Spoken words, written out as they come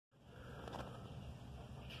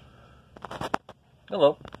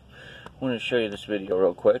Hello. I wanted to show you this video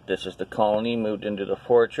real quick. This is the colony moved into the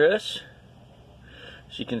fortress.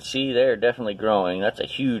 As you can see, they're definitely growing. That's a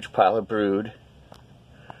huge pile of brood.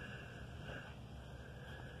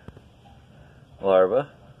 Larvae.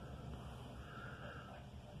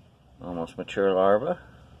 Almost mature larvae.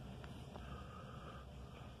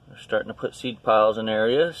 They're starting to put seed piles in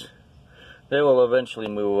areas. They will eventually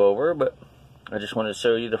move over, but I just wanted to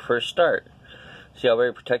show you the first start. See how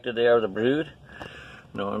very protected they are of the brood?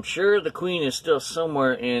 No, I'm sure the queen is still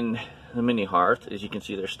somewhere in the mini hearth. As you can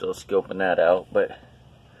see, they're still scoping that out. But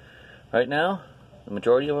right now, the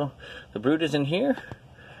majority of them, the brood is in here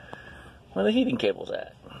where the heating cable's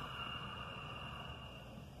at.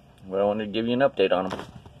 Well, I wanted to give you an update on them.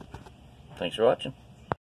 Thanks for watching.